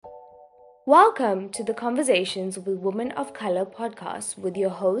Welcome to the Conversations with Women of Color podcast with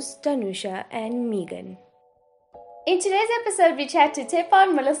your hosts, Danusha and Megan. In today's episode, we chat to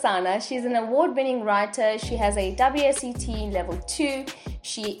Tephan Milasana. She's an award-winning writer. She has a WSET Level 2.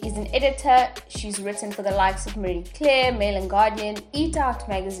 She is an editor. She's written for the likes of Marie Claire, Mail and Guardian, Eat Out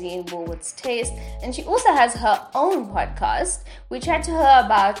Magazine, Woolworths Taste, and she also has her own podcast. We chat to her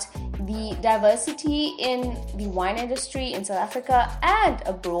about the diversity in the wine industry in South Africa and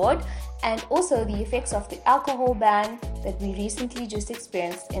abroad, and also the effects of the alcohol ban that we recently just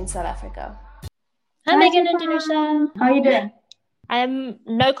experienced in South Africa. Hi Megan and Danusha. How are you doing?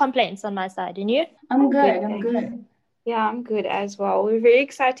 No complaints on my side. And you? I'm good. Yeah, I'm good as well. We're very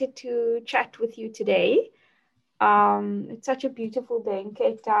excited to chat with you today. It's such a beautiful day in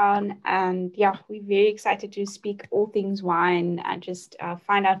Cape Town, and yeah, we're very excited to speak all things wine and just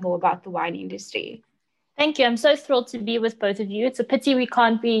find out more about the wine industry. Thank you. I'm so thrilled to be with both of you. It's a pity we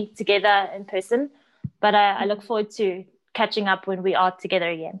can't be together in person, but I look forward to catching up when we are together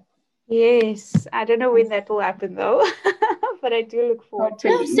again. Yes, I don't know when that will happen though, but I do look forward to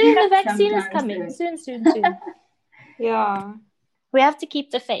it. Soon the vaccine is coming. Soon. Yeah. We have to keep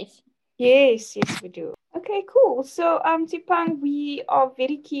the faith. Yes, we do. Okay, cool. So, Tephan, we are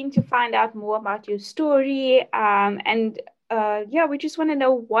very keen to find out more about your story. We just want to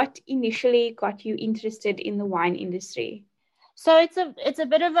know what initially got you interested in the wine industry. So it's a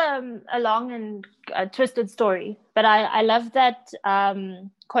bit of a long and twisted story, but I love that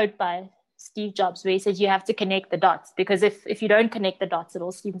quote by Steve Jobs where he said you have to connect the dots, because if you don't connect the dots, it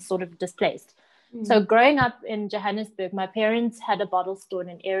all seems sort of displaced. So growing up in Johannesburg, my parents had a bottle store in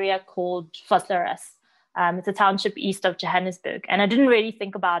an area called Vosloorus. It's a township east of Johannesburg, and I didn't really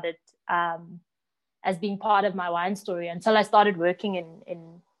think about it as being part of my wine story until I started working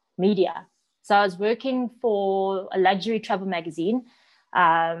in media. So I was working for a luxury travel magazine.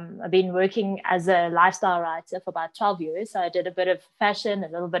 I've been working as a lifestyle writer for about 12 years. So I did a bit of fashion, a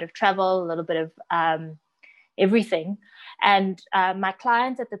little bit of travel, a little bit of everything. And my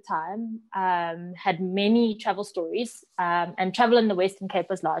client at the time had many travel stories, and travel in the Western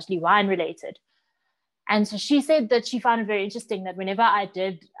Cape was largely wine related. And so she said that she found it very interesting that whenever I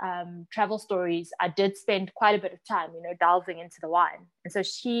did travel stories, I did spend quite a bit of time, delving into the wine. And so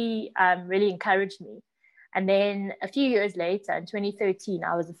she really encouraged me. And then a few years later, in 2013,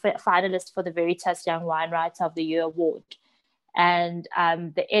 I was a finalist for the Veritas Young Wine Writer of the Year award. And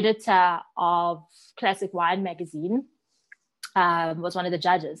the editor of Classic Wine magazine was one of the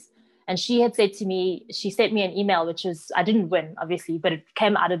judges. And she had said to me, she sent me an email, which was, I didn't win, obviously, but it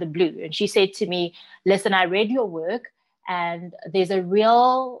came out of the blue. And she said to me, listen, I read your work and there's a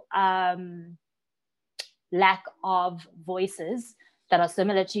real lack of voices that are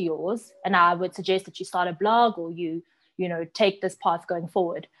similar to yours. And I would suggest that you start a blog or you take this path going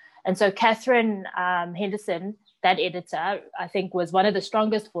forward. And so Catherine Henderson, that editor, I think was one of the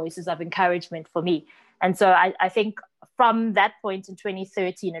strongest voices of encouragement for me. And so I think from that point in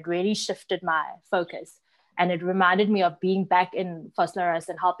 2013, it really shifted my focus. And it reminded me of being back in Vosloorus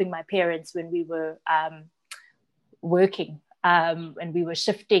and helping my parents when we were working and we were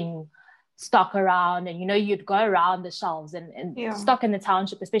shifting stock around. And, you'd go around the shelves and stock in the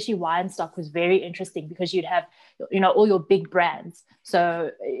township, especially wine stock, was very interesting because you'd have, all your big brands.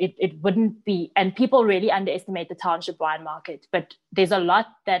 So it wouldn't be, and people really underestimate the township wine market. But there's a lot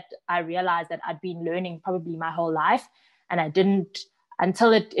that I realized that I'd been learning probably my whole life. And I didn't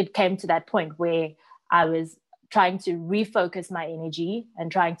until it came to that point where I was trying to refocus my energy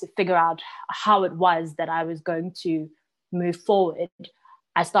and trying to figure out how it was that I was going to move forward.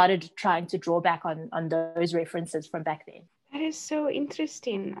 I started trying to draw back on those references from back then. That is so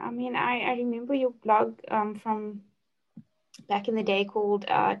interesting. I mean, I remember your blog from back in the day called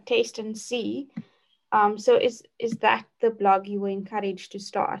Taste and See. So is that the blog you were encouraged to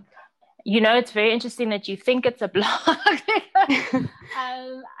start? It's very interesting that you think it's a blog.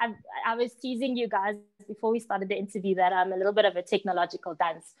 I was teasing you guys before we started the interview that I'm a little bit of a technological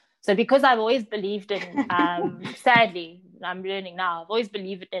dunce. So because I've always believed in, sadly, I'm learning now, I've always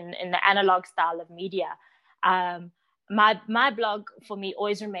believed in the analog style of media. My blog for me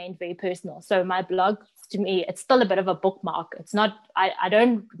always remained very personal. So my blog, to me, it's still a bit of a bookmark. It's not, I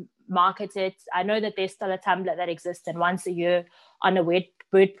don't market it. I know that there's still a Tumblr that exists, and once a year on a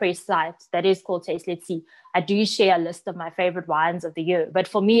WordPress site that is called Taste Let's See, I do share a list of my favorite wines of the year. But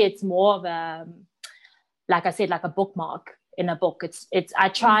for me, it's more of a, like I said, like a bookmark in a book. It's I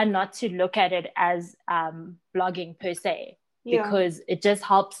try not to look at it as blogging per se, because it just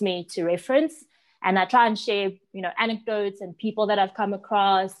helps me to reference. And I try and share, anecdotes and people that I've come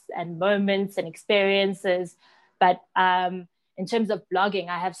across and moments and experiences. But in terms of blogging,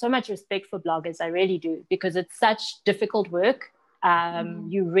 I have so much respect for bloggers. I really do, because it's such difficult work.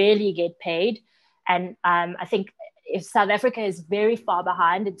 You rarely get paid. And I think if South Africa is very far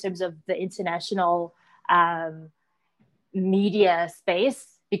behind in terms of the international media space,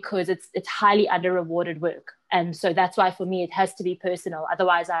 because it's highly under rewarded work. And so that's why for me it has to be personal.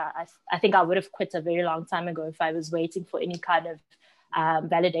 Otherwise I think I would have quit a very long time ago if I was waiting for any kind of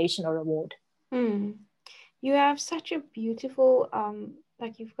validation or reward. You have such a beautiful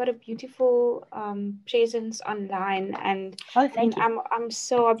you've got a beautiful presence online, and thank you. I'm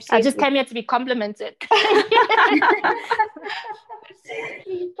so obsessed. I just came here to be complimented.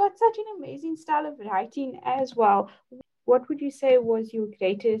 You've got such an amazing style of writing as well. What would you say was your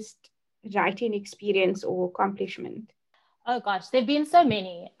greatest writing experience or accomplishment? Oh gosh, there've been so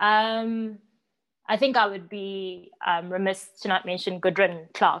many. I think I would be remiss to not mention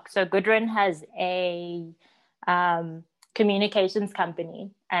Gudrun Clark. So Gudrun has a communications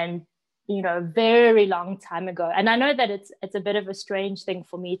company, and very long time ago. And I know that it's a bit of a strange thing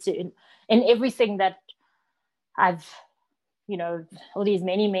for me to in everything that I've all these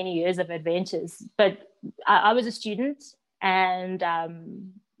many years of adventures. But I was a student, and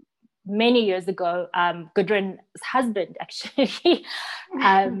many years ago, Gudrun's husband actually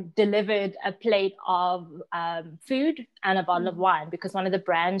delivered a plate of food and a bottle of wine, because one of the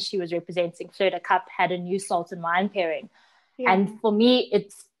brands she was representing, Fleur de Cap, had a new salt and wine pairing. Yeah. And for me,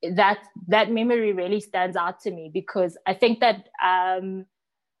 it's that memory really stands out to me, because I think that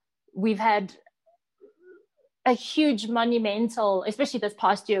we've had a huge monumental, especially this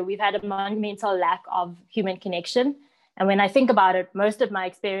past year, we've had a monumental lack of human connection. And when I think about it, most of my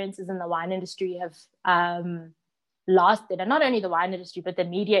experiences in the wine industry have lasted, and not only the wine industry, but the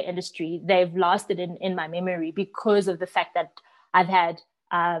media industry, they've lasted in my memory because of the fact that I've had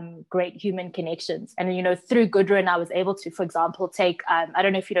great human connections. And, through Gudrun, I was able to, for example, take, I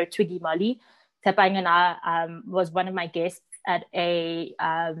don't know if you know Twiggy Molly, Tepang and I was one of my guests at a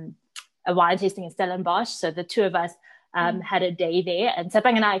wine tasting in Stellenbosch. So the two of us had a day there, and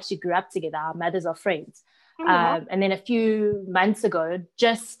Tepang and I actually grew up together. Our mothers are friends. And then a few months ago,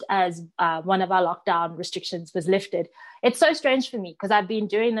 just as one of our lockdown restrictions was lifted, it's so strange for me because I've been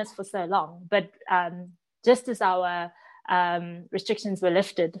doing this for so long, but just as our restrictions were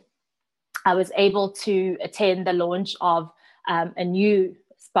lifted, I was able to attend the launch of a new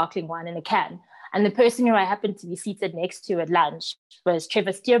sparkling wine in a can. And the person who I happened to be seated next to at lunch was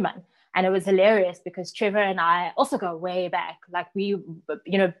Trevor Stearman. And it was hilarious because Trevor and I also go way back. Like we,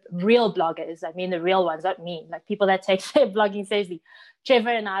 real bloggers. I mean, the real ones, not me. Like people that take their blogging seriously. Trevor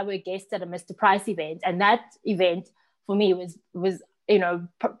and I were guests at a Mr. Price event. And that event for me was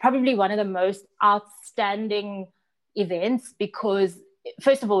probably one of the most outstanding events, because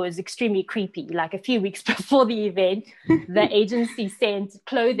first of all, it was extremely creepy. Like a few weeks before the event, the agency sent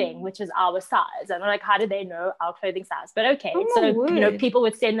clothing, which is our size. And I'm like, how did they know our clothing size? But okay. So, people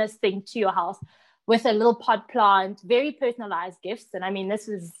would send this thing to your house with a little pot plant, very personalized gifts. And I mean, this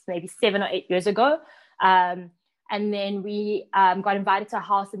was maybe 7 or 8 years ago. And then we got invited to a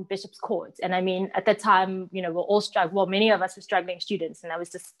house in Bishop's Court. And I mean, at the time, we're all struggling. Well, many of us were struggling students. And that was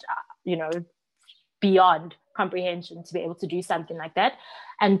just, beyond comprehension to be able to do something like that.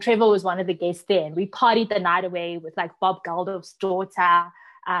 And Trevor was one of the guests there, and we partied the night away with like Bob Geldof's daughter.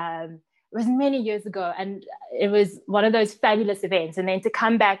 It was many years ago, and it was one of those fabulous events. And then to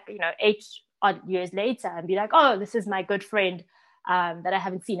come back 8 odd years later and be like, oh, this is my good friend that I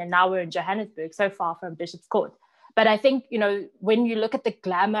haven't seen, and now we're in Johannesburg, so far from Bishop's Court. But I think when you look at the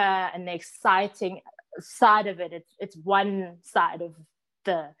glamour and the exciting side of it, it's one side of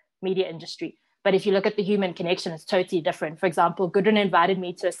the media industry. But if you look at the human connection, it's totally different. For example, Gudrun invited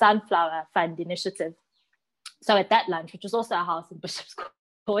me to a Sunflower Fund initiative. So at that lunch, which was also a house in Bishop's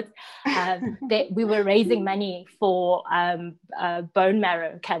Court, we were raising money for bone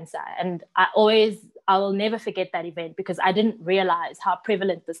marrow cancer. And I will never forget that event, because I didn't realize how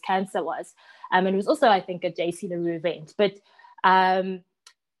prevalent this cancer was. And it was also, I think, a JC Leroux event. But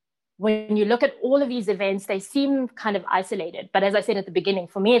when you look at all of these events, they seem kind of isolated. But as I said at the beginning,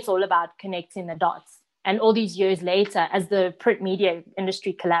 for me, it's all about connecting the dots. And all these years later, as the print media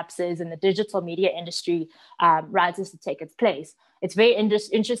industry collapses and the digital media industry rises to take its place, it's very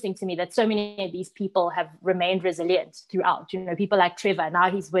interesting to me that so many of these people have remained resilient throughout. People like Trevor, now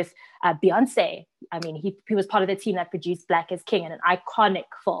he's with Beyonce. I mean, he was part of the team that produced Black is King, and an iconic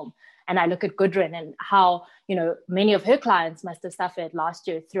film. And I look at Gudrun and how, many of her clients must have suffered last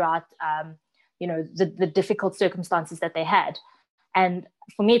year throughout, the difficult circumstances that they had. And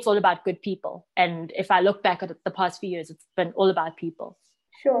for me, it's all about good people. And if I look back at the past few years, it's been all about people.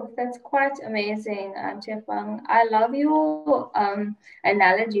 Sure, that's quite amazing, Chepang. I love your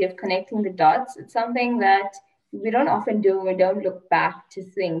analogy of connecting the dots. It's something that we don't often do. We don't look back to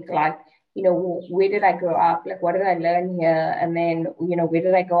think like, where did I grow up? Like, what did I learn here? And then, where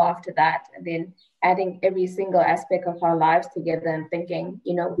did I go after that? And then adding every single aspect of our lives together and thinking,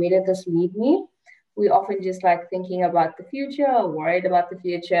 where did this lead me? We often just like thinking about the future, or worried about the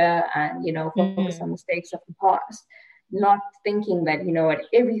future, and, focus on mistakes of the past, not thinking that, what,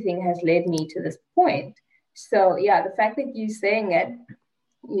 everything has led me to this point. So yeah, the fact that you're saying it,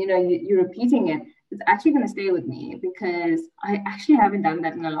 you're repeating it, it's actually going to stay with me because I actually haven't done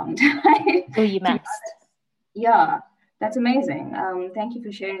that in a long time. Oh, you must. Yeah, that's amazing. Thank you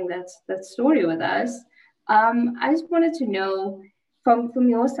for sharing that story with us. I just wanted to know from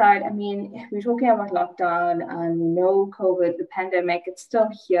your side. I mean, we're talking about lockdown, and we know COVID, the pandemic, it's still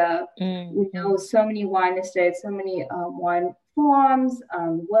here. We know so many wine estates, so many wine farms,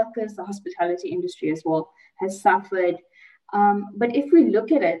 workers, the hospitality industry as well has suffered. But if we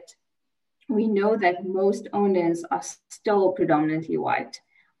look at it, we know that most owners are still predominantly white.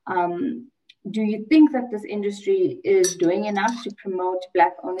 Do you think that this industry is doing enough to promote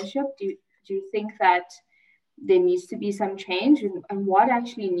Black ownership? Do you think that there needs to be some change, and what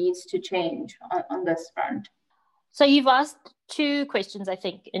actually needs to change on this front? So you've asked two questions, I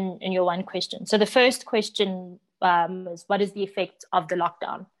think, in your one question. So the first question was, what is the effect of the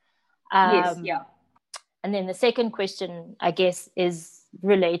lockdown? Yes, yeah. And then the second question, I guess, is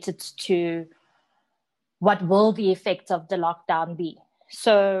related to what will the effect of the lockdown be?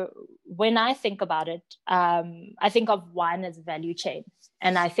 So when I think about it, I think of wine as a value chain.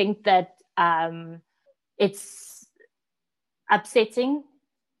 And I think that it's upsetting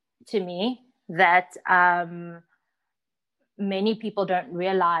to me that many people don't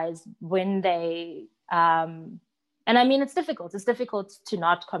realize when they, and I mean, it's difficult to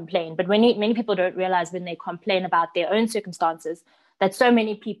not complain, but many people don't realize when they complain about their own circumstances that so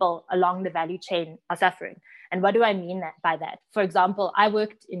many people along the value chain are suffering. And what do I mean by that? For example, I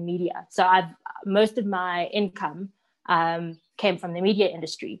worked in media. So most of my income came from the media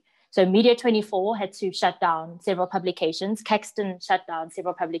industry. So Media 24 had to shut down several publications. Caxton shut down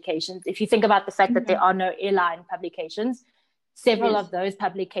several publications. If you think about the fact that there are no airline publications, several of those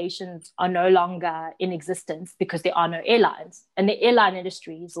publications are no longer in existence because there are no airlines. And the airline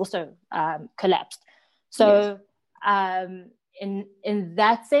industry is also collapsed. So in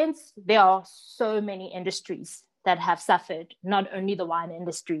that sense, there are so many industries that have suffered, not only the wine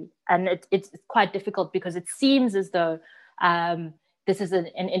industry. And it's quite difficult because it seems as though this is an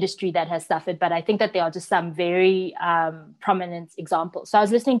industry that has suffered, but I think that there are just some very prominent examples. So I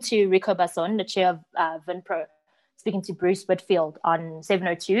was listening to Rico Basson, the chair of Vinpro, speaking to Bruce Whitfield on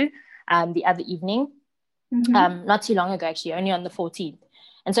 702 the other evening, not too long ago, actually, only on the 14th.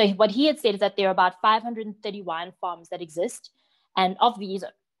 And so what he had said is that there are about 530 wine farms that exist. And of these,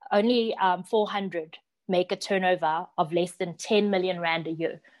 only 400 make a turnover of less than 10 million Rand a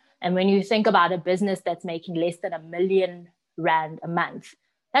year. And when you think about a business that's making less than R1 million a month,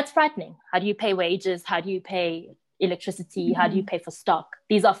 that's frightening. How do you pay wages? How do you pay electricity? How do you pay for stock?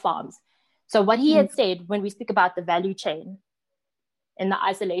 These are farms. So what he had said when we speak about the value chain in the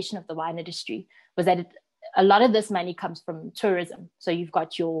isolation of the wine industry was that a lot of this money comes from tourism. So you've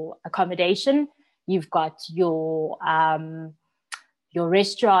got your accommodation, you've got your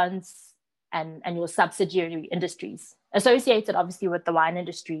restaurants and your subsidiary industries. Associated obviously with the wine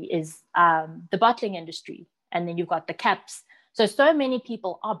industry is the bottling industry. And then you've got the caps. So many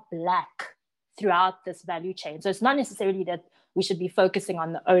people are Black throughout this value chain. So it's not necessarily that we should be focusing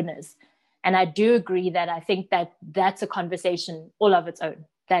on the owners. And I do agree that I think that that's a conversation all of its own,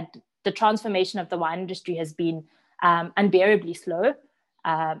 that the transformation of the wine industry has been unbearably slow.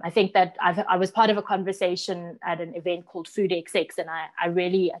 I think that I was part of a conversation at an event called Food XX, and I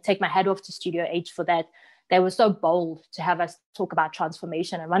really take my hat off to Studio H for that. They were so bold to have us talk about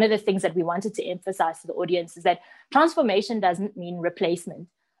transformation. And one of the things that we wanted to emphasize to the audience is that transformation doesn't mean replacement.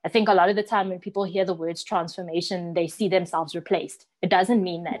 I think a lot of the time when people hear the words transformation, they see themselves replaced. It doesn't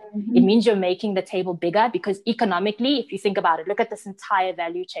mean that. It means you're making the table bigger, because economically, if you think about it, look at this entire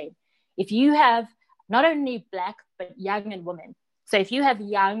value chain. If you have not only Black, but young and women. So if you have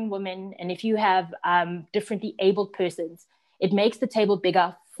young women and if you have differently abled persons, it makes the table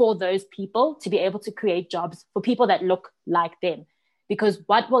bigger for those people to be able to create jobs for people that look like them. Because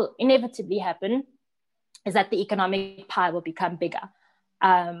what will inevitably happen is that the economic pie will become bigger.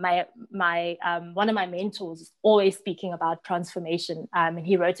 One of my mentors is always speaking about transformation, and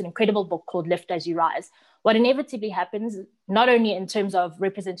he wrote an incredible book called Lift as You Rise. What inevitably happens, not only in terms of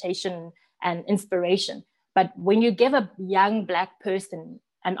representation and inspiration, but when you give a young Black person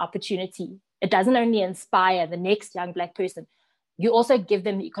an opportunity. It doesn't only inspire the next young Black person, you also give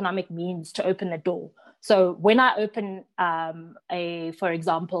them the economic means to open the door. So when I open, for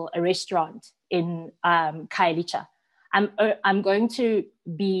example, a restaurant in Khayelitsha, I'm going to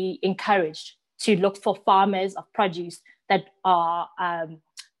be encouraged to look for farmers of produce that are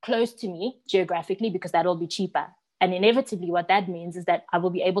close to me geographically, because that'll be cheaper. And inevitably, what that means is that I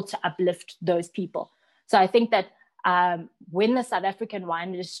will be able to uplift those people. So I think that when the South African wine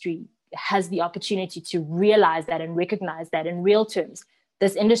industry has the opportunity to realize that and recognize that in real terms,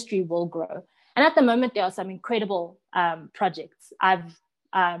 this industry will grow. And at the moment, there are some incredible projects. I've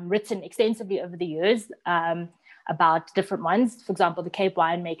written extensively over the years about different ones. For example, the Cape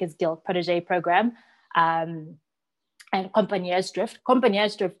Winemakers Guild Protege Program and Compagniersdrift. Drift.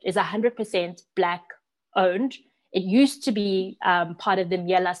 Compagniersdrift is 100% Black owned. It used to be part of the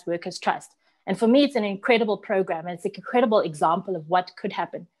Meerlust Workers Trust. And for me, it's an incredible program. And it's an incredible example of what could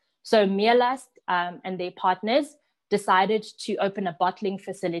happen. So Meerlust and their partners decided to open a bottling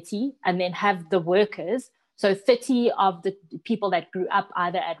facility and then have the workers, so 30 of the people that grew up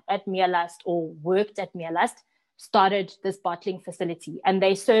either at Meerlust or worked at Meerlust, started this bottling facility. And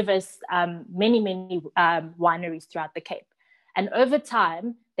they service many wineries throughout the Cape. And over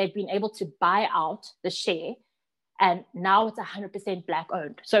time, they've been able to buy out the share, and now it's 100% Black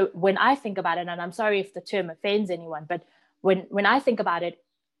owned. So when I think about it, and I'm sorry if the term offends anyone, but when I think about it,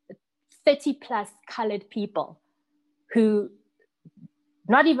 30 plus colored people who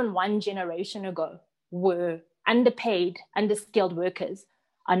not even one generation ago were underpaid, underskilled workers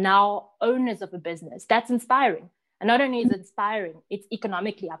are now owners of a business. That's inspiring. And not only is it inspiring, it's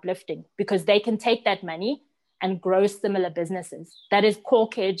economically uplifting, because they can take that money and grow similar businesses. That is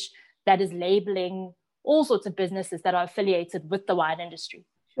corkage, that is labeling, all sorts of businesses that are affiliated with the wine industry.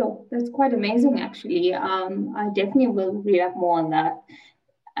 Sure, that's quite amazing, actually. I definitely will read up more on that.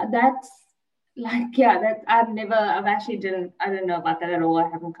 That's like, yeah, that I don't know about that at all. I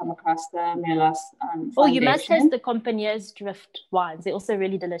haven't come across the Meerlust Oh, you must taste the Compagniersdrift wines. They're also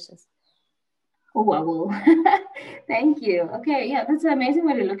really delicious. Oh, I will. Thank you. Okay, yeah, that's an amazing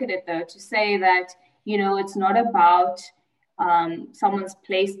way to look at it, though, to say that, it's not about someone's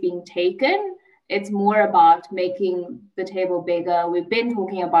place being taken. It's more about making the table bigger. We've been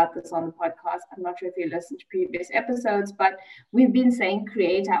talking about this on the podcast. I'm not sure if you listened to previous episodes, but we've been saying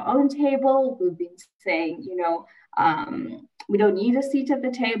create our own table. We've been saying, we don't need a seat at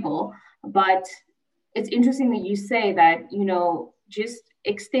the table. But it's interesting that you say that, just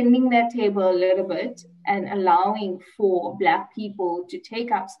extending that table a little bit and allowing for Black people to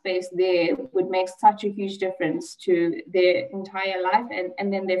take up space there would make such a huge difference to their entire life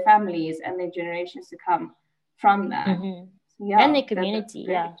and then their families and their generations to come from that. Mm-hmm. So, yeah, and the community,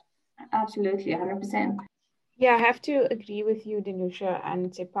 yeah. Absolutely, 100%. Yeah, I have to agree with you, Danusha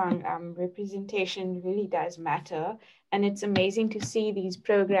and Tshepang. Representation really does matter. And it's amazing to see these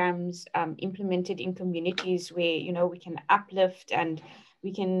programs implemented in communities where, we can uplift and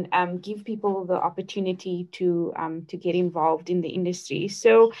we can give people the opportunity to get involved in the industry.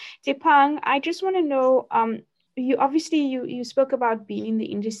 So, Tshepang, I just want to know, you spoke about being in the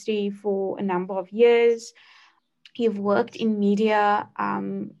industry for a number of years. You've worked in media.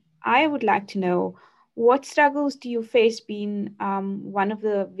 I would like to know, what struggles do you face being one of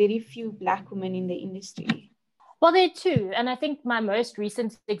the very few Black women in the industry? Well, there are two. And I think my most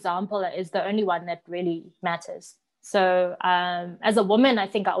recent example is the only one that really matters. So as a woman, I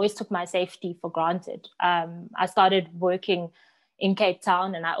think I always took my safety for granted. I started working in Cape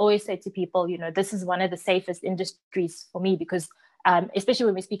Town, and I always say to people, this is one of the safest industries for me, because especially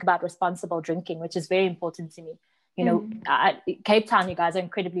when we speak about responsible drinking, which is very important to me. Cape Town, you guys are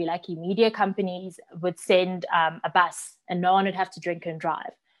incredibly lucky. Media companies would send a bus and no one would have to drink and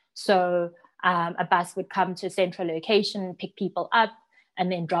drive. So a bus would come to a central location, pick people up,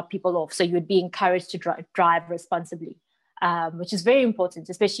 and then drop people off. So you would be encouraged to drive responsibly, which is very important,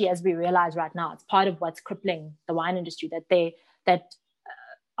 especially as we realize right now, it's part of what's crippling the wine industry, that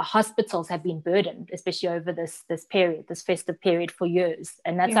hospitals have been burdened, especially over this festive period for years.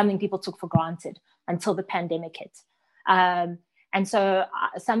 And that's something people took for granted until the pandemic hit. And so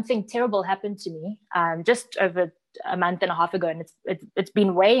something terrible happened to me just over a month and a half ago. And it's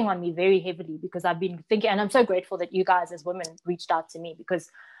been weighing on me very heavily, because I've been thinking, and I'm so grateful that you guys as women reached out to me, because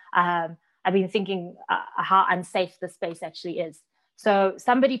I've been thinking how unsafe this space actually is. So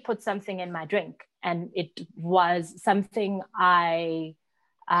somebody put something in my drink, and it was something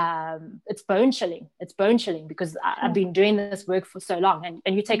it's bone chilling. It's bone chilling because I've been doing this work for so long,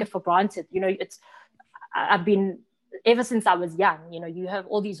 and you take it for granted. I've been, ever since I was young, you have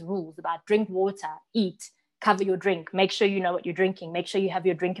all these rules about drink water, eat, cover your drink. Make sure you know what you're drinking. Make sure you have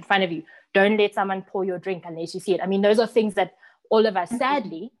your drink in front of you. Don't let someone pour your drink unless you see it. I mean, those are things that all of us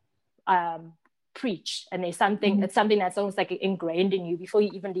sadly preach. And there's something, it's something that's almost like ingrained in you before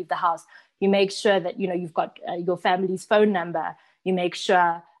you even leave the house. You make sure that, you know, you've got your family's phone number. You make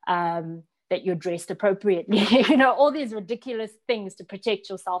sure that you're dressed appropriately, you know, all these ridiculous things to protect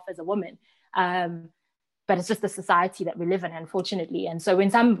yourself as a woman. But it's just the society that we live in, unfortunately. And so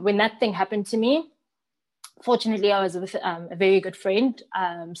when that thing happened to me, fortunately, I was with a very good friend,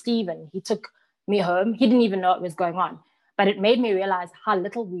 Steve, and he took me home. He didn't even know what was going on, but it made me realize how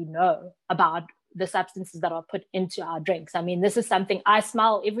little we know about the substances that are put into our drinks. I mean, this is something, I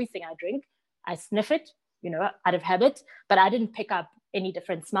smell everything I drink. I sniff it, you know, out of habit, but I didn't pick up any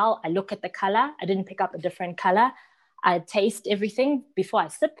different smell. I look at the color. I didn't pick up a different color. I taste everything before I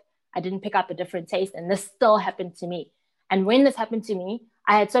sip. I didn't pick up a different taste. And this still happened to me. And when this happened to me,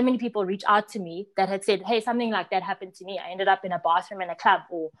 I had so many people reach out to me that had said, hey, something like that happened to me. I ended up in a bathroom in a club,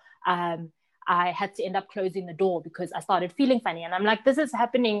 or I had to end up closing the door because I started feeling funny. And I'm like, this is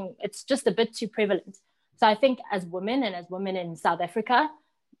happening. It's just a bit too prevalent. So I think as women, and as women in South Africa,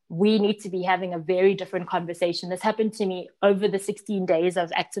 we need to be having a very different conversation. This happened to me over the 16 days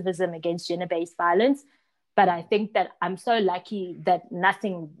of activism against gender-based violence. But I think that I'm so lucky that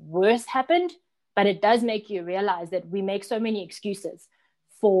nothing worse happened. But it does make you realize that we make so many excuses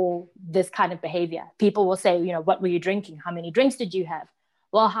for this kind of behavior. People will say, you know, what were you drinking? How many drinks did you have?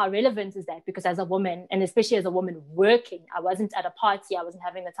 Well, how relevant is that? Because as a woman, and especially as a woman working, I wasn't at a party. I wasn't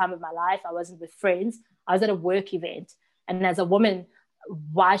having the time of my life. I wasn't with friends. I was at a work event. And as a woman,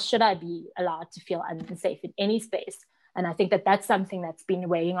 why should I be allowed to feel unsafe in any space? And I think that that's something that's been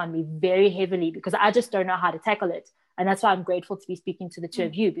weighing on me very heavily, because I just don't know how to tackle it. And that's why I'm grateful to be speaking to the two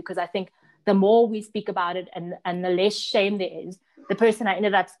of you, because I think the more we speak about it and the less shame there is. The person I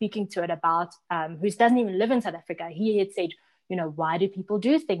ended up speaking to it about, who doesn't even live in South Africa, he had said, you know, why do people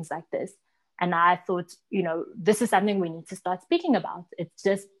do things like this? And I thought, you know, this is something we need to start speaking about. It's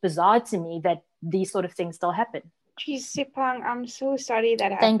just bizarre to me that these sort of things still happen. Geez, Sipang, I'm so sorry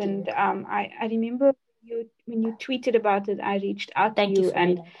that Thank happened. you. I remember when you tweeted about it, I reached out Thank to you you,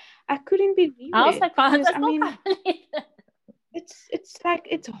 and that. I couldn't believe I was it. like, Because, that's I not mean, funny. it's like,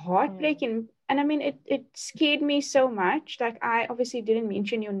 it's heartbreaking. And I mean, it scared me so much. Like, I obviously didn't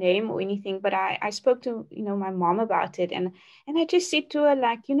mention your name or anything, but I spoke to, you know, my mom about it. And I just said to her,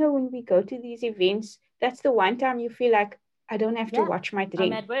 like, you know, when we go to these events, that's the one time you feel like I don't have to watch my I'm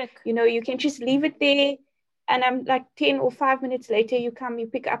drink. at work. You know, you can just leave it there. And I'm like 10 or 5 minutes later, you come, you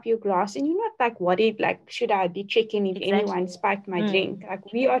pick up your glass, and you're not like worried, like, should I be checking if anyone spiked my drink? Like,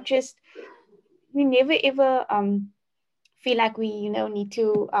 we never ever feel like we, you know, need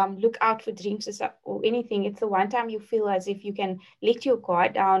to look out for drinks or anything. It's the one time you feel as if you can let your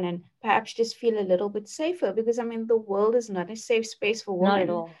guard down and perhaps just feel a little bit safer, because I mean, the world is not a safe space for women. Not at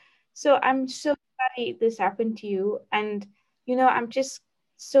all. So I'm so sorry this happened to you. And, you know, I'm just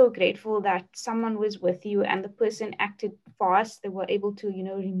so grateful that someone was with you and the person acted fast. They were able to, you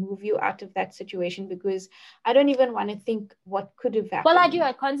know, remove you out of that situation, because I don't even want to think what could have happened. Well, I do.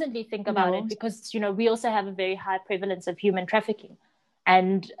 I constantly think about it, because, you know, we also have a very high prevalence of human trafficking.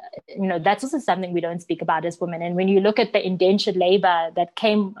 And, you know, that's also something we don't speak about as women. And when you look at the indentured labor that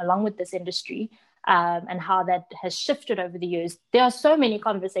came along with this industry, and how that has shifted over the years, there are so many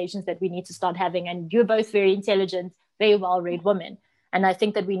conversations that we need to start having. And you're both very intelligent, very well-read women. And I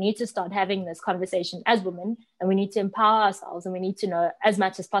think that we need to start having this conversation as women, and we need to empower ourselves, and we need to know as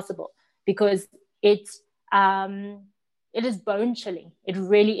much as possible, because it is bone chilling. It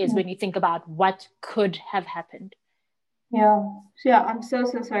really is, when you think about what could have happened. Yeah. So yeah, I'm so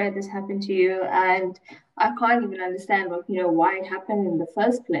sorry this happened to you, and I can't even understand why it happened in the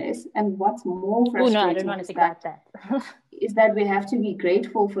first place. And what's more frustrating I don't want to think about that. is that we have to be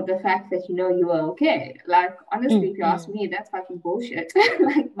grateful for the fact that you were okay. Like, honestly, if you ask me, that's fucking bullshit.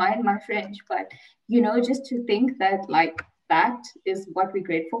 Like, mind my French, but just to think that like that is what we're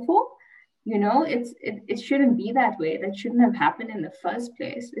grateful for. It shouldn't be that way. That shouldn't have happened in the first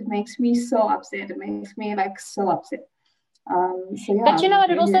place. It makes me so upset. It makes me so upset. But you know what?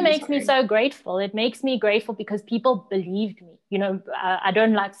 It also makes me so grateful. It makes me grateful because people believed me. I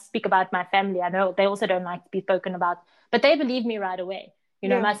don't like to speak about my family. I know they also don't like to be spoken about, but they believed me right away.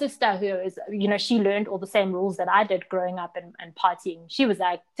 My sister, who is, she learned all the same rules that I did growing up and partying. She was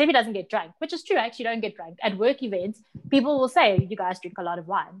like, Tefi doesn't get drunk, which is true. I actually don't get drunk. At work events, people will say, you guys drink a lot of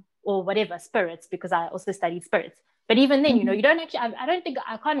wine or whatever, spirits, because I also studied spirits. But even then, you don't actually,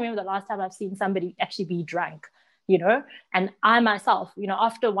 I can't remember the last time I've seen somebody actually be drunk. And I myself,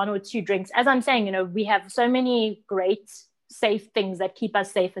 after one or two drinks, as I'm saying, we have so many great safe things that keep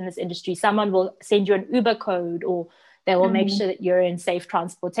us safe in this industry. Someone will send you an Uber code, or they will make sure that you're in safe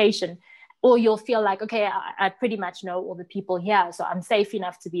transportation, or you'll feel like, okay, I pretty much know all the people here, so I'm safe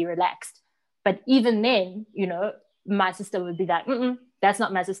enough to be relaxed. But even then, you know, my sister would be like, that's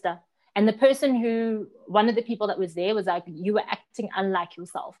not my sister. And the person one of the people that was there was like, you were acting unlike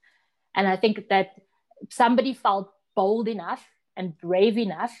yourself. And I think that somebody felt bold enough and brave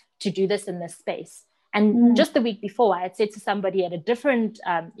enough to do this in this space. And just the week before, I had said to somebody at a different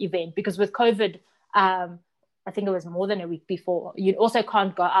event, because with COVID, I think it was more than a week before, you also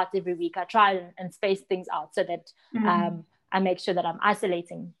can't go out every week. I try and space things out so that I make sure that I'm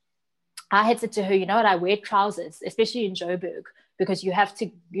isolating. I had said to her, you know what, I wear trousers, especially in Joburg, because you have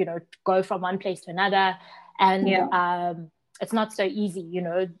to, you know, go from one place to another. And it's not so easy, you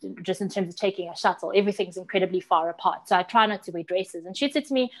know, just in terms of taking a shuttle. Everything's incredibly far apart. So I try not to wear dresses. And she said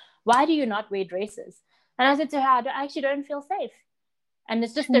to me, why do you not wear dresses? And I said to her, I actually don't feel safe. And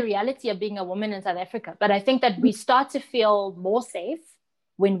it's just the reality of being a woman in South Africa. But I think that we start to feel more safe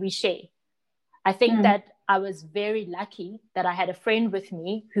when we share. I think that I was very lucky that I had a friend with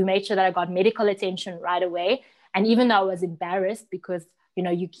me who made sure that I got medical attention right away. And even though I was embarrassed because, you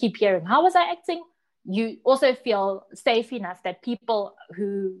know, you keep hearing, how was I acting? You also feel safe enough that people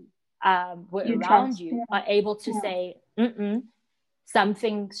who were around you are able to say,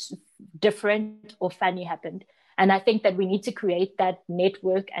 something different or funny happened. And I think that we need to create that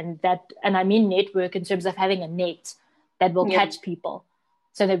network, and I mean network in terms of having a net that will catch people,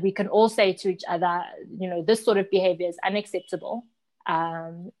 so that we can all say to each other, you know, this sort of behavior is unacceptable,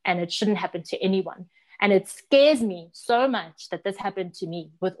 and it shouldn't happen to anyone. And it scares me so much that this happened to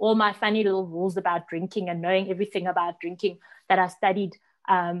me, with all my funny little rules about drinking and knowing everything about drinking, that I studied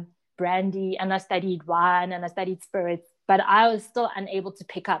brandy and I studied wine and I studied spirits, but I was still unable to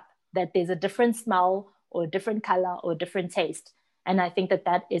pick up that there's a different smell or a different color or a different taste. And I think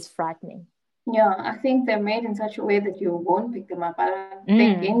that is frightening. Yeah, I think they're made in such a way that you won't pick them up. I don't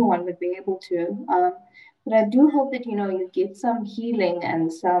think anyone would be able to. But I do hope that, you know, you get some healing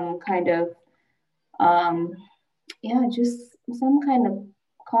and some kind of, just some kind of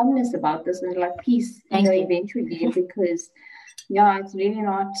calmness about this, and like peace, eventually, because it's really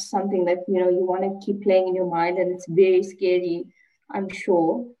not something that, you know, you want to keep playing in your mind, and it's very scary, I'm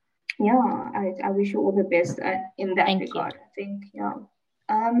sure. I wish you all the best in that regard. I think, so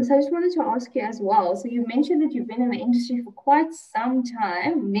I just wanted to ask you as well. So you mentioned that you've been in the industry for quite some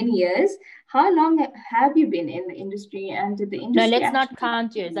time, many years. How long have you been in the industry, and did the industry... No, let's not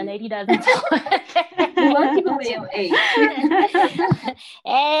count years. A lady doesn't. You won't give away your age.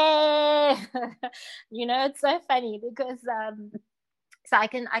 You know, it's so funny because so I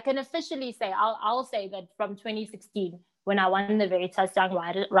can officially say, I'll say that from 2016, when I won the Veritas Young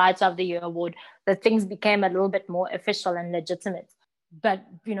Writer of the Year award, that things became a little bit more official and legitimate. But,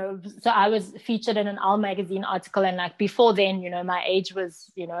 you know, so I was featured in an Elle magazine article, and like before then, you know, my age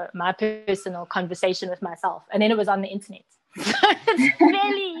was, you know, my personal conversation with myself, and then it was on the internet. So it's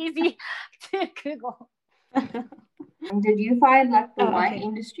really easy to Google. Did you find like the wine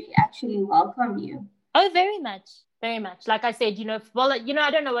industry actually welcome you? Oh, very much, very much. Like I said, you know,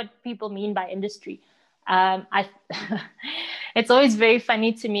 I don't know what people mean by industry. It's always very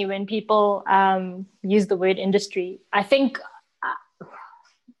funny to me when people use the word industry. I think,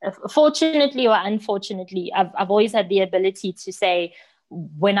 fortunately or unfortunately, I've always had the ability to say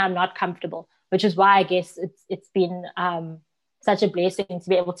when I'm not comfortable, which is why I guess it's been such a blessing to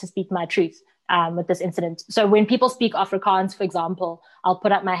be able to speak my truth with this incident. So when people speak Afrikaans, for example, I'll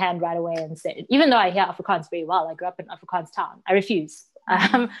put up my hand right away and say, even though I hear Afrikaans very well, I grew up in Afrikaans town, I refuse.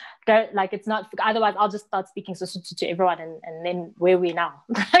 It's not, otherwise I'll just start speaking Sesotho to everyone, and then where are we now?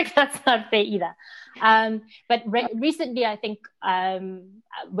 Like, that's not fair either. But recently, I think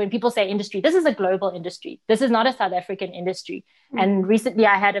when people say industry, this is a global industry. This is not a South African industry. And recently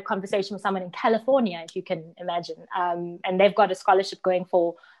I had a conversation with someone in California, if you can imagine, and they've got a scholarship going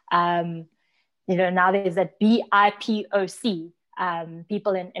for, now there's a BIPOC,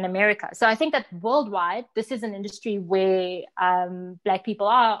 people in America. So I think that worldwide, this is an industry where Black people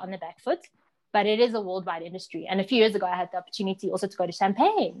are on the back foot, but it is a worldwide industry. And a few years ago, I had the opportunity also to go to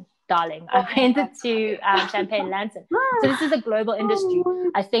Champagne, darling. I went to Champagne Lantern. So this is a global industry.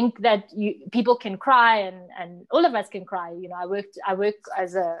 I think that people can cry, and all of us can cry. You know, I work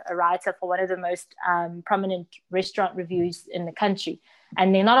as a writer for one of the most prominent restaurant reviews in the country.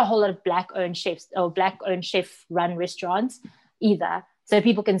 And there are not a whole lot of Black-owned chefs or Black-owned chef-run restaurants either. So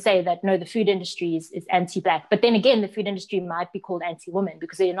people can say that, no, the food industry is anti-Black. But then again, the food industry might be called anti-woman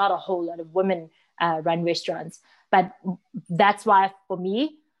because there are not a whole lot of women run restaurants. But that's why, for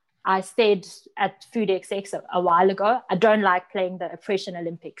me, I said at Food XX a while ago, I don't like playing the oppression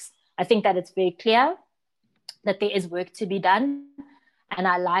Olympics. I think that it's very clear that there is work to be done. And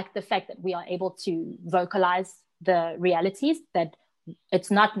I like the fact that we are able to vocalize the realities, that it's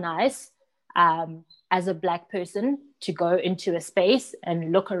not nice as a Black person to go into a space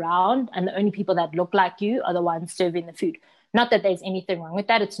and look around, and the only people that look like you are the ones serving the food. Not that there's anything wrong with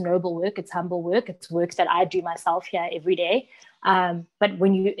that. It's noble work. It's humble work. It's work that I do myself here every day. But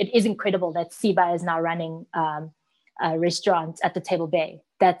it is incredible that Siba is now running a restaurant at the Table Bay.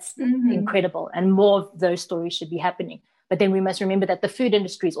 That's incredible. And more of those stories should be happening. But then we must remember that the food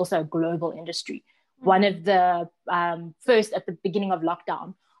industry is also a global industry. One of the first, at the beginning of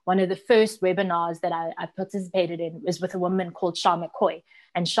lockdown, one of the first webinars that I participated in was with a woman called Shah McCoy.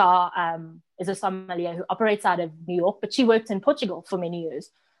 And Shah is a sommelier who operates out of New York, but she worked in Portugal for many years.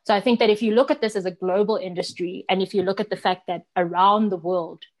 So I think that if you look at this as a global industry, and if you look at the fact that around the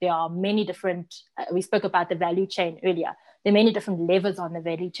world, there are many different, we spoke about the value chain earlier, there are many different levels on the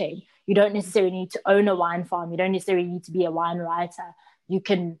value chain. You don't necessarily need to own a wine farm. You don't necessarily need to be a wine writer. You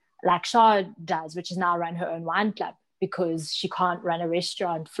can, like Shah does, which is now run her own wine club, because she can't run a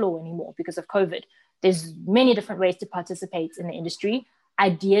restaurant floor anymore because of COVID. There's many different ways to participate in the industry.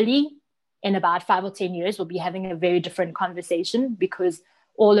 Ideally, in about 5 or 10 years, we'll be having a very different conversation, because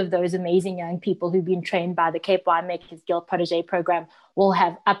all of those amazing young people who've been trained by the Cape Winemakers Guild Protégé program will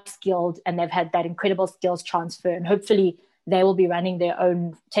have upskilled, and they've had that incredible skills transfer. And hopefully they will be running their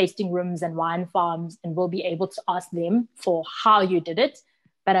own tasting rooms and wine farms, and we'll be able to ask them for how you did it.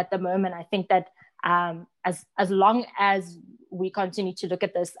 But at the moment, I think that as long as we continue to look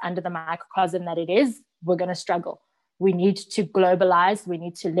at this under the microcosm that it is, we're going to struggle. We need to globalize. We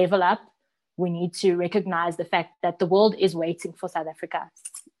need to level up. We need to recognize the fact that the world is waiting for South Africa.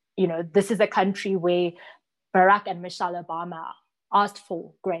 You know, this is a country where Barack and Michelle Obama asked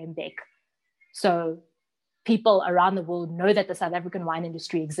for Graham Beck. So people around the world know that the South African wine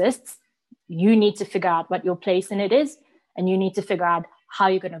industry exists. You need to figure out what your place in it is, and you need to figure out how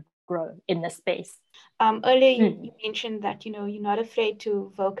you're going to grow in this space. Earlier you mentioned that, you know, you're not afraid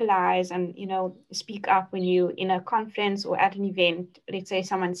to vocalize and, you know, speak up when you're in a conference or at an event. Let's say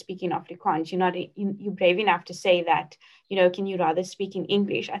someone's speaking Afrikaans, you're brave enough to say that, you know, can you rather speak in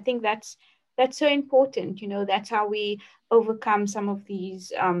English? I think that's so important. You know, that's how we overcome some of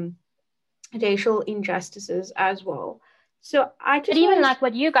these racial injustices as well. So but even like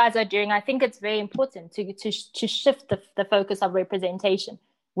what you guys are doing, I think it's very important to shift the focus of representation.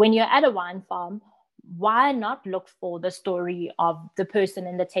 When you're at a wine farm, why not look for the story of the person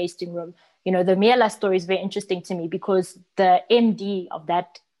in the tasting room? You know, the Miela story is very interesting to me, because the MD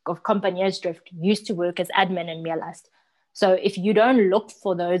of Compagniersdrift used to work as admin in Mielast. So if you don't look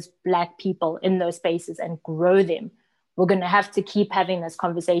for those Black people in those spaces and grow them, we're going to have to keep having this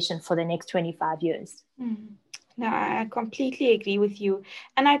conversation for the next 25 years. No, I completely agree with you.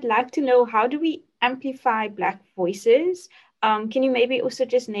 And I'd like to know, how do we amplify Black voices? Can you maybe also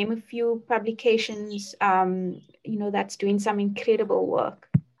just name a few publications, you know, that's doing some incredible work?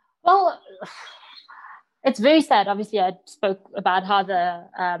 Well, it's very sad. Obviously, I spoke about how the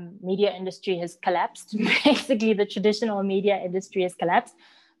media industry has collapsed. Basically, the traditional media industry has collapsed.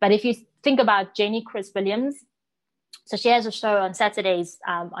 But if you think about Jenny Chris Williams, so she has a show on Saturdays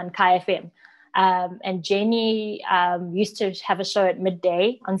on Kai FM. And Jenny used to have a show at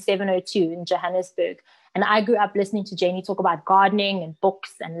midday on 702 in Johannesburg. And I grew up listening to Jenny talk about gardening and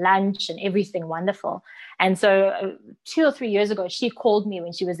books and lunch and everything wonderful. And so 2 or 3 years ago, she called me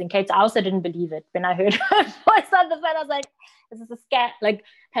when she was in Cape Town. I also didn't believe it. When I heard her voice on the phone, I was like, this is a scat, like,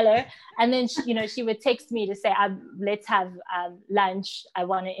 hello. And then, she would text me to say, let's have lunch. I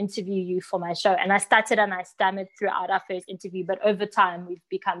want to interview you for my show. And I stuttered and I stammered throughout our first interview, but over time, we've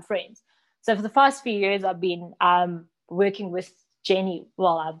become friends. So for the past few years, I've been working with Jenny.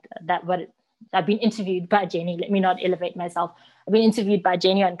 Well, I've been interviewed by Jenny. Let me not elevate myself. I've been interviewed by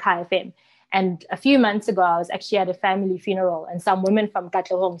Jenny on Kai FM. And a few months ago, I was actually at a family funeral, and some women from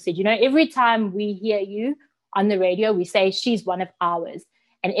Katlehong said, every time we hear you on the radio, we say she's one of ours.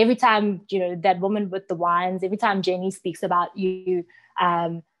 And every time, that woman with the wines, every time Jenny speaks about you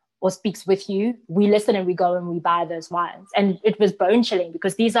or speaks with you, we listen and we go and we buy those wines. And it was bone chilling,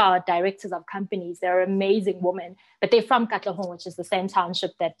 because these are directors of companies. They're amazing women, but they're from Katlehong, which is the same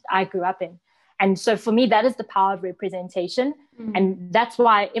township that I grew up in. And so for me, that is the power of representation. Mm. And that's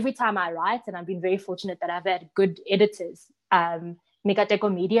why every time I write, and I've been very fortunate that I've had good editors.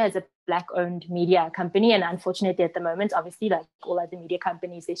 Mikateko Media is a Black-owned media company. And unfortunately at the moment, obviously, like all other media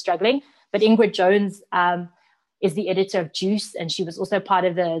companies, they're struggling. But Ingrid Jones is the editor of Juice. And she was also part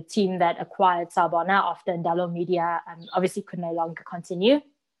of the team that acquired Sabona after Ndalo Media obviously could no longer continue.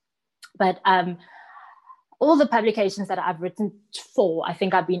 But all the publications that I've written for, I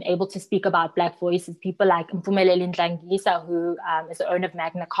think I've been able to speak about Black voices, people like Mpumelelo Ndlangisa, who is the owner of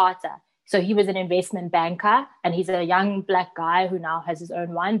Magna Carta. So he was an investment banker, and he's a young Black guy who now has his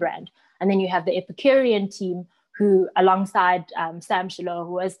own wine brand. And then you have the Epicurean team, who, alongside Sam Shiloh,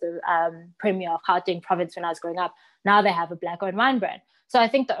 who was the premier of Gauteng province when I was growing up, now they have a Black-owned wine brand. So I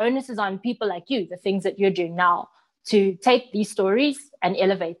think the onus is on people like you, the things that you're doing now, to take these stories and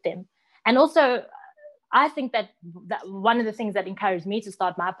elevate them. And also, I think that one of the things that encouraged me to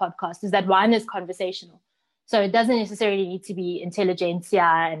start my podcast is that wine is conversational. So it doesn't necessarily need to be intelligentsia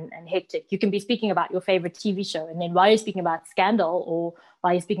and hectic. You can be speaking about your favorite TV show, and then while you're speaking about Scandal or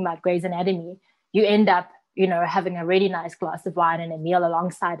while you're speaking about Grey's Anatomy, you end up, having a really nice glass of wine and a meal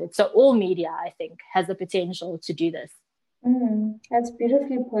alongside it. So all media, I think, has the potential to do this. That's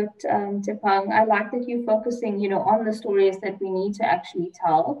beautifully put, Tshepang. I like that you're focusing, on the stories that we need to actually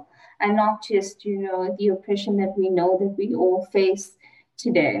tell, and not just, the oppression that we know that we all face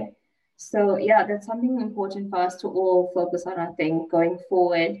today. So yeah, that's something important for us to all focus on, I think, going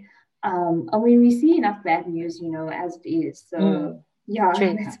forward. We see enough bad news, as it is. So yeah,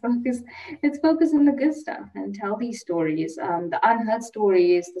 let's focus on the good stuff and tell these stories, the unheard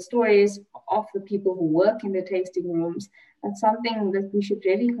stories, the stories of the people who work in the tasting rooms. That's something that we should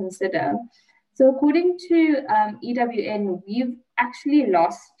really consider. So according to EWN, we've actually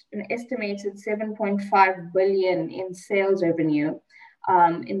lost an estimated 7.5 billion in sales revenue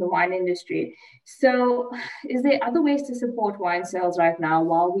in the wine industry. So is there other ways to support wine sales right now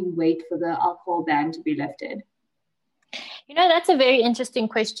while we wait for the alcohol ban to be lifted? That's a very interesting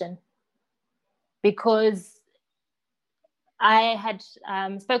question, because I had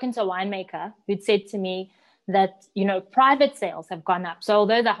spoken to a winemaker who'd said to me that, private sales have gone up. So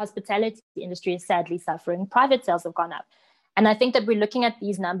although the hospitality industry is sadly suffering, private sales have gone up. And I think that we're looking at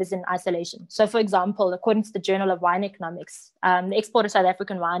these numbers in isolation. So, for example, according to the Journal of Wine Economics, the export of South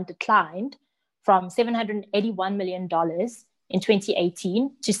African wine declined from $781 million in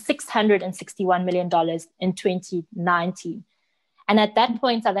 2018 to $661 million in 2019. And at that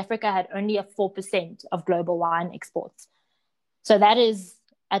point, South Africa had only a 4% of global wine exports. So that is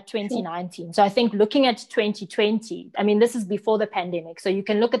at 2019. So I think looking at 2020, this is before the pandemic. So you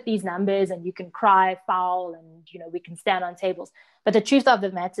can look at these numbers and you can cry foul and, we can stand on tables. But the truth of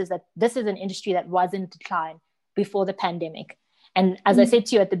the matter is that this is an industry that was in decline before the pandemic. And as I said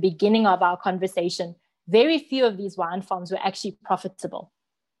to you at the beginning of our conversation, very few of these wine farms were actually profitable.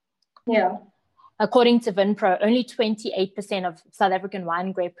 Yeah. According to Vinpro, only 28% of South African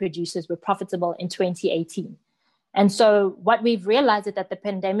wine grape producers were profitable in 2018. And so what we've realized is that the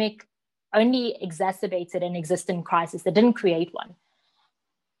pandemic only exacerbated an existing crisis. It didn't create one.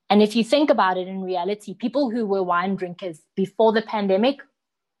 And if you think about it, in reality, people who were wine drinkers before the pandemic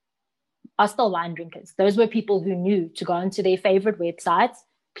are still wine drinkers. Those were people who knew to go onto their favorite websites,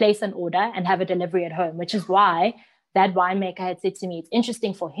 place an order, and have a delivery at home, which is why that winemaker had said to me, it's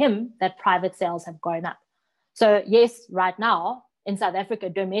interesting for him that private sales have gone up. So yes, right now, in South Africa,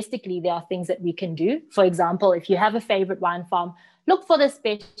 domestically, there are things that we can do. For example, if you have a favorite wine farm, look for the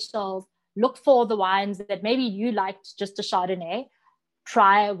specials, look for the wines that maybe you liked just a Chardonnay,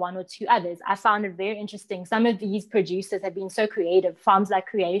 try one or two others. I found it very interesting. Some of these producers have been so creative, farms like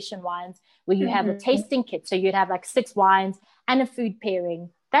Creation Wines, where you have a tasting kit. So you'd have like 6 wines and a food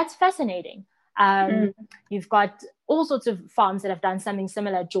pairing. That's fascinating. You've got all sorts of farms that have done something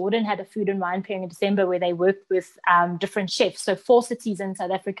similar. Jordan had a food and wine pairing in December where they worked with different chefs. So 4 cities in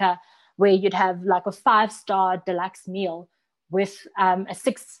South Africa where you'd have like a 5-star deluxe meal with a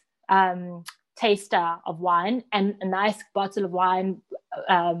 6 taster of wine and a nice bottle of wine,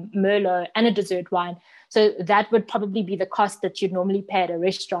 Merlot, and a dessert wine. So that would probably be the cost that you'd normally pay at a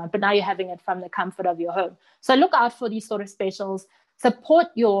restaurant, but now you're having it from the comfort of your home. So look out for these sort of specials. Support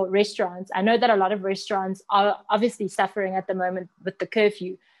your restaurants. I know that a lot of restaurants are obviously suffering at the moment with the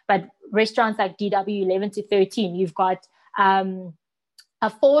curfew, but restaurants like DW 11 to 13, you've got a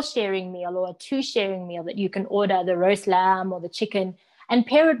 4-sharing meal or a 2-sharing meal that you can order, the roast lamb or the chicken, and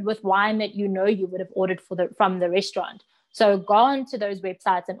pair it with wine that you would have ordered from the restaurant. So go on to those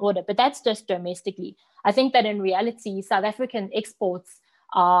websites and order, but that's just domestically. I think that in reality, South African exports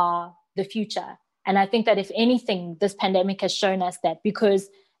are the future. And I think that if anything, this pandemic has shown us that, because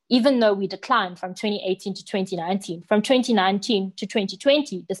even though we declined from 2018 to 2019, from 2019 to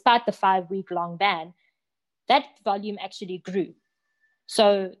 2020, despite the 5-week-long ban, that volume actually grew.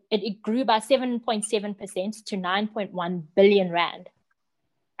 So it grew by 7.7% to 9.1 billion rand.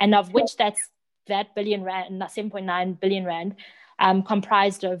 And of which that billion rand, 7.9 billion rand,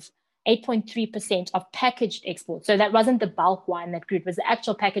 comprised of 8.3% of packaged exports. So that wasn't the bulk wine that grew, it was the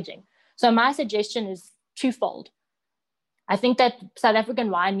actual packaging. So my suggestion is twofold. I think that South African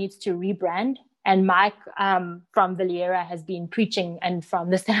wine needs to rebrand. And Mike from Villera has been preaching, and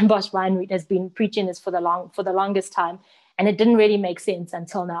from the Stellenbosch Winery has been preaching this for the longest time. And it didn't really make sense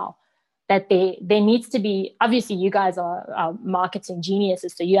until now. That there needs to be, obviously you guys are marketing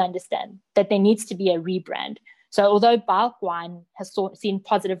geniuses, so you understand that there needs to be a rebrand. So although bulk wine has seen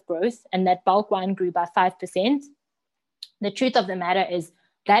positive growth and that bulk wine grew by 5%, the truth of the matter is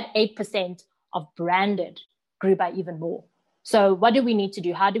that 8% of branded grew by even more. So what do we need to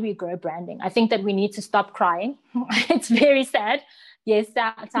do? How do we grow branding? I think that we need to stop crying. It's very sad. Yes,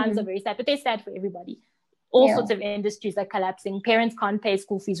 times are very sad, but they're sad for everybody. All sorts of industries are collapsing. Parents can't pay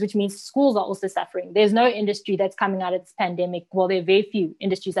school fees, which means schools are also suffering. There's no industry that's coming out of this pandemic. Well, there are very few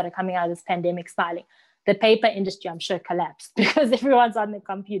industries that are coming out of this pandemic smiling. The paper industry, I'm sure, collapsed because everyone's on their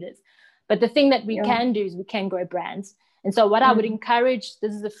computers. But the thing that we can do is we can grow brands. And so what I would encourage,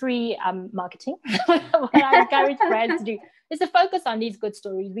 this is a free marketing, what I encourage brands to do is to focus on these good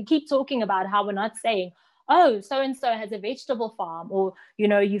stories. We keep talking about how we're not saying, oh, so-and-so has a vegetable farm, or, you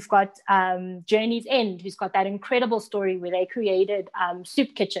know, you've got Journey's End, who's got that incredible story where they created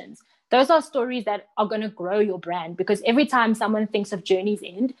soup kitchens. Those are stories that are going to grow your brand, because every time someone thinks of Journey's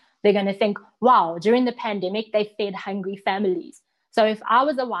End, they're going to think, wow, during the pandemic, they fed hungry families. So if I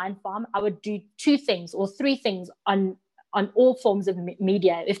was a wine farm, I would do 2 things or 3 things on all forms of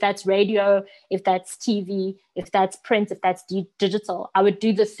media. If that's radio, if that's TV, if that's print, if that's digital, I would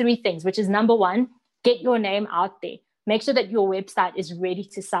do the 3 things, which is number 1, get your name out there. Make sure that your website is ready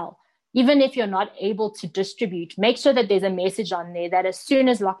to sell. Even if you're not able to distribute, make sure that there's a message on there that as soon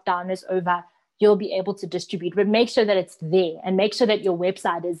as lockdown is over, you'll be able to distribute. But make sure that it's there, and make sure that your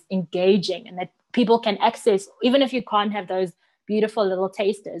website is engaging and that people can access, even if you can't have those beautiful little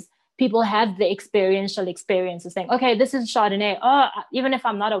tasters, people have the experiential experience of saying, okay, this is Chardonnay. Oh, even if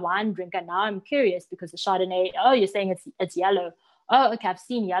I'm not a wine drinker, now I'm curious because the Chardonnay, oh, you're saying it's yellow. Oh, okay, I've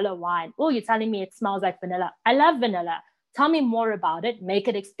seen yellow wine. Oh, you're telling me it smells like vanilla. I love vanilla. Tell me more about it. Make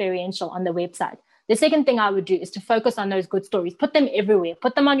it experiential on the website. The second thing I would do is to focus on those good stories. Put them everywhere.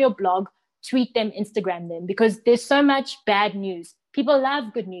 Put them on your blog, tweet them, Instagram them, because there's so much bad news. People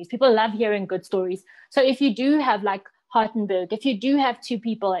love good news. People love hearing good stories. So if you do have like Hartenberg, if you do have 2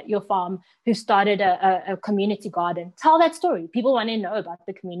 people at your farm who started a community garden, tell that story. People want to know about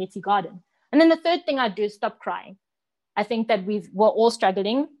the community garden. And then the third thing I do is stop crying. I think that we're all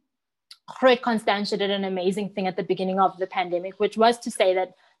struggling. Fred Constantia did an amazing thing at the beginning of the pandemic, which was to say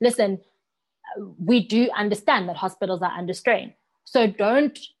that, listen, we do understand that hospitals are under strain. So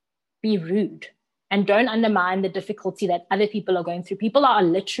don't be rude and don't undermine the difficulty that other people are going through. People are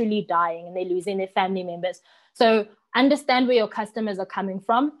literally dying and they're losing their family members. So understand where your customers are coming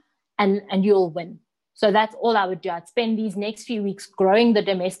from, and you'll win. So that's all I would do. I'd spend these next few weeks growing the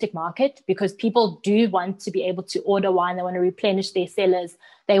domestic market, because people do want to be able to order wine. They want to replenish their cellars.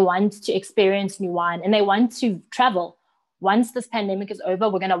 They want to experience new wine, and they want to travel. Once this pandemic is over,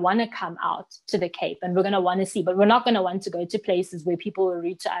 we're going to want to come out to the Cape, and we're going to want to see, but we're not going to want to go to places where people were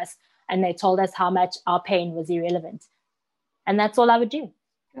rude to us and they told us how much our pain was irrelevant. And that's all I would do.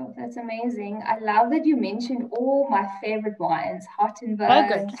 Oh, that's amazing. I love that you mentioned all my favorite wines: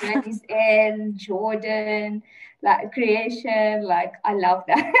 Hartenberg, Journey's End, Jordan, like Creation. Like, I love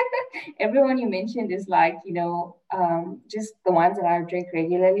that. Everyone you mentioned is like, you know, just the ones that I drink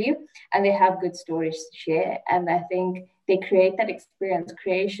regularly, and they have good stories to share. And I think they create that experience.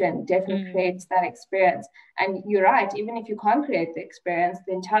 Creation definitely creates that experience. And you're right, even if you can't create the experience,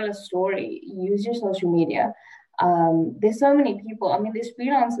 then tell a story. Use your social media. There's so many people. I mean, there's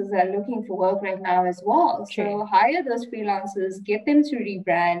freelancers that are looking for work right now as well. So hire those freelancers, get them to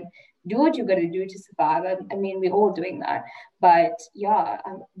rebrand, do what you got to do to survive. I mean, we're all doing that. But yeah,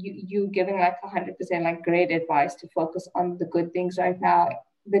 you giving like 100% like great advice to focus on the good things right now.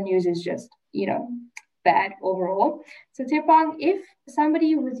 The news is just, you know, bad overall. So Tshepang, if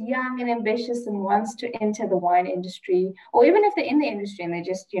somebody who's young and ambitious and wants to enter the wine industry, or even if they're in the industry and they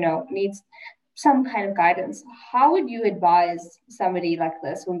just, you know, needs some kind of guidance, how would you advise somebody like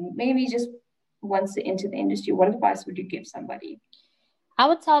this who maybe just wants to enter the industry? What advice would you give somebody? I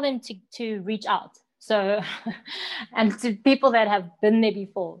would tell them to reach out. So, and to people that have been there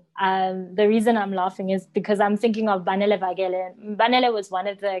before. The reason I'm laughing is because I'm thinking of Banele Vagele. Banele was one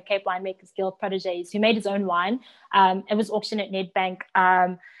of the Cape Winemakers Guild proteges who made his own wine. It was auctioned at Nedbank.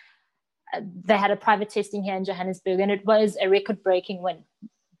 They had a private tasting here in Johannesburg, and it was a record-breaking win,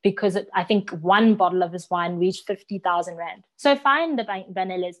 because I think one bottle of his wine reached 50,000 Rand. So find the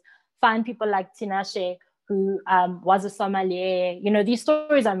Baneles, find people like Tinashe, who was a sommelier. You know, these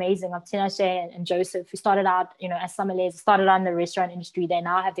stories are amazing of Tinashe and Joseph, who started out, you know, as sommeliers, started out in the restaurant industry. They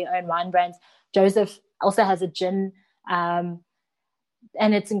now have their own wine brands. Joseph also has a gin, and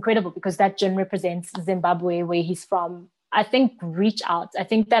it's incredible because that gin represents Zimbabwe, where he's from. I think reach out. I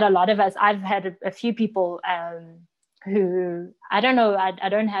think that a lot of us, I've had a few people who, I don't know, I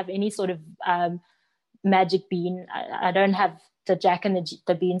don't have any sort of magic bean. I don't have the Jack and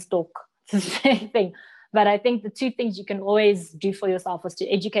the beanstalk thing. But I think the two things you can always do for yourself is to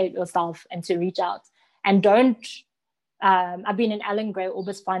educate yourself and to reach out. And don't, I've been an Alan Gray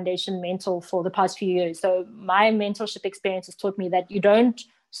Orbis Foundation mentor for the past few years. So my mentorship experience has taught me that you don't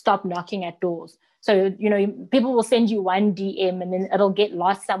stop knocking at doors. So, you know, people will send you one DM and then it'll get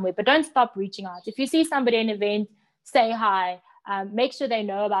lost somewhere, but don't stop reaching out. If you see somebody in an event, say hi, make sure they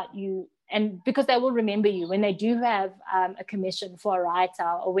know about you. And because they will remember you when they do have a commission for a writer,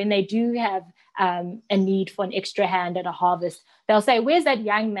 or when they do have a need for an extra hand at a harvest, they'll say, where's that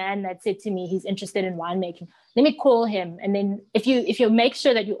young man that said to me he's interested in winemaking? Let me call him. And then if you make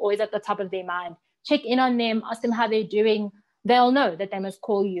sure that you're always at the top of their mind, check in on them, ask them how they're doing, they'll know that they must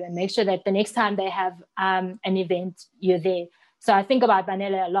call you, and make sure that the next time they have an event, you're there. So I think about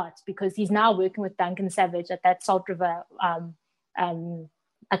Banele a lot because he's now working with Duncan Savage at that Salt River.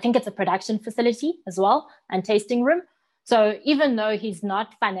 I think it's a production facility as well and tasting room. So even though he's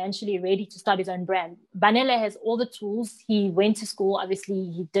not financially ready to start his own brand, Banele has all the tools. He went to school, obviously,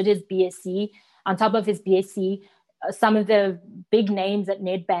 he did his BSc. On top of his BSc, some of the big names at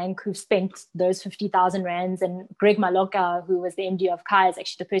Nedbank who've spent those 50,000 rands, and Greg Maloka, who was the MD of Kai, is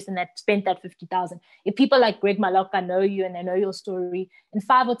actually the person that spent that 50,000. If people like Greg Maloka know you and they know your story, in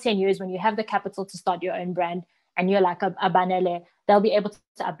 5 or 10 years, when you have the capital to start your own brand and you're like a Banele, they'll be able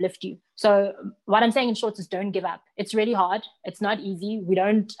to uplift you. So what I'm saying in short is don't give up. It's really hard. It's not easy. We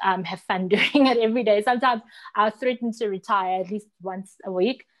don't have fun doing it every day. Sometimes I threaten to retire at least once a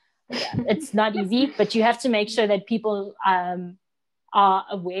week. It's not easy, but you have to make sure that people are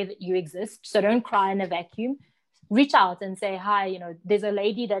aware that you exist. So don't cry in a vacuum. Reach out and say, hi, you know, there's a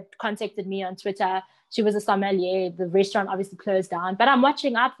lady that contacted me on Twitter. She was a sommelier. The restaurant obviously closed down, but I'm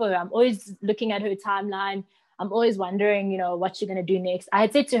watching out for her. I'm always looking at her timeline. I'm always wondering, you know, what she's going to do next. I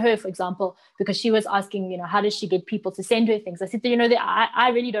had said to her, for example, because she was asking, you know, how does she get people to send her things? I said, you know, I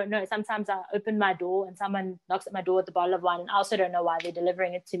really don't know. Sometimes I open my door and someone knocks at my door with a bottle of wine, and I also don't know why they're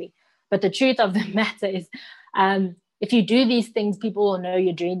delivering it to me. But the truth of the matter is, if you do these things, people will know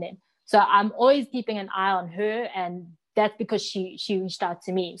you're doing them. So I'm always keeping an eye on her, and that's because she reached out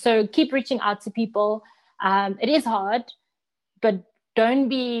to me. So keep reaching out to people. It is hard, but don't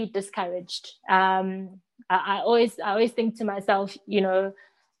be discouraged. I always think to myself, you know,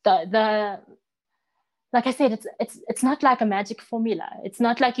 the like I said, it's not like a magic formula. It's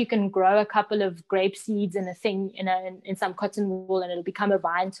not like you can grow a couple of grape seeds in a thing in some cotton wool and it'll become a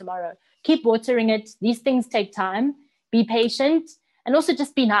vine tomorrow. Keep watering it. These things take time. Be patient, and also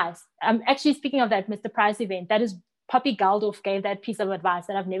just be nice. Actually, speaking of that Mr. Price event, that is Poppy Galdorf gave that piece of advice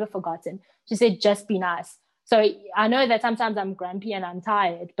that I've never forgotten. She said, just be nice. So I know that sometimes I'm grumpy and I'm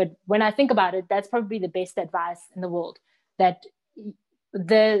tired, but when I think about it, that's probably the best advice in the world, that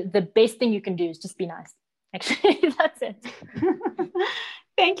the best thing you can do is just be nice. Actually, that's it.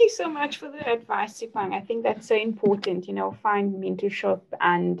 Thank you so much for the advice, Sipang. I think that's so important, you know, find mentorship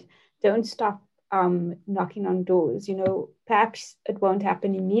and don't stop knocking on doors. You know, perhaps it won't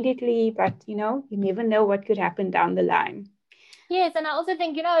happen immediately, but, you know, you never know what could happen down the line. Yes, and I also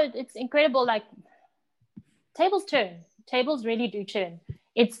think, you know, it's incredible, like, tables turn. Tables really do turn.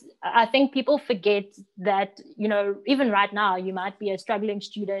 I think people forget that, you know, even right now, you might be a struggling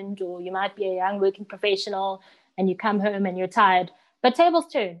student or you might be a young working professional and you come home and you're tired, but tables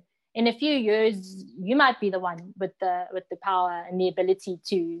turn. In a few years, you might be the one with the power and the ability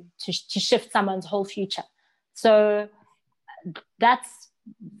to shift someone's whole future. So that's,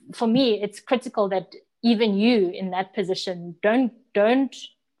 for me, it's critical that even you in that position, don't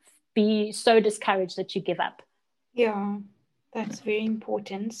be so discouraged that you give up. Yeah, that's very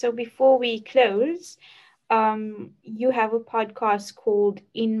important. So before we close, you have a podcast called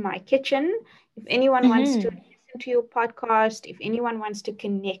In My Kitchen. If anyone wants to listen to your podcast, if anyone wants to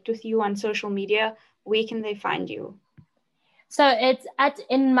connect with you on social media, where can they find you? So it's at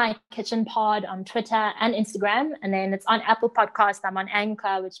In My Kitchen Pod on Twitter and Instagram. And then it's on Apple Podcast. I'm on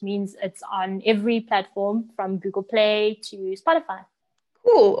Anchor, which means it's on every platform from Google Play to Spotify.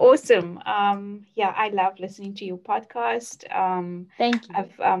 Cool. Awesome. Yeah, I love listening to your podcast. Thank you.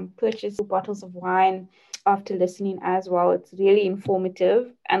 I've purchased 2 bottles of wine. after listening as well. It's really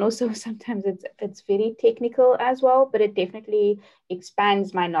informative, and also sometimes it's very technical as well, but it definitely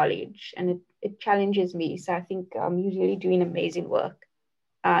expands my knowledge and it challenges me. So I think you're really doing amazing work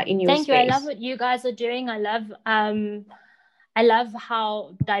in your Thank space. you. I love what you guys are doing. I love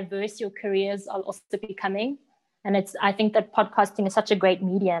how diverse your careers are also becoming. And I think that podcasting is such a great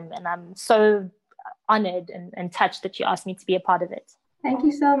medium, and I'm so honored and touched that you asked me to be a part of it. Thank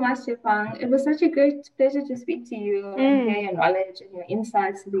you so much, Tshepang. It was such a great pleasure to speak to you and hear your knowledge and your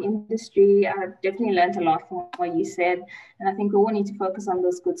insights to the industry. I definitely learned a lot from what you said. And I think we all need to focus on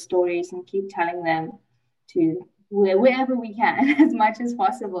those good stories and keep telling them to wherever we can, as much as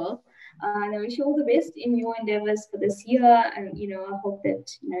possible. And I wish you all the best in your endeavors for this year. And, I hope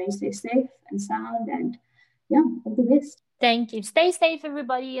that, you stay safe and sound, and all the best. Thank you. Stay safe,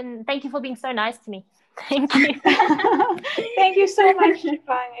 everybody. And thank you for being so nice to me. Thank you. Thank you so much,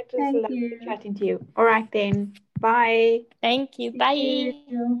 Tshepang. It was lovely chatting to you. All right then. Bye. Thank you. Bye. Thank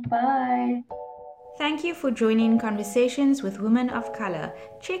you. Bye. Thank you for joining Conversations with Women of Color.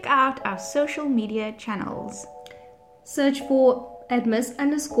 Check out our social media channels. Search for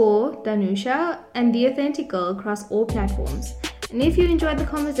 @miss_Danusha and The Authentic Girl across all platforms. And if you enjoyed the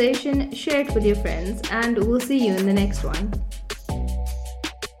conversation, share it with your friends, and we'll see you in the next one.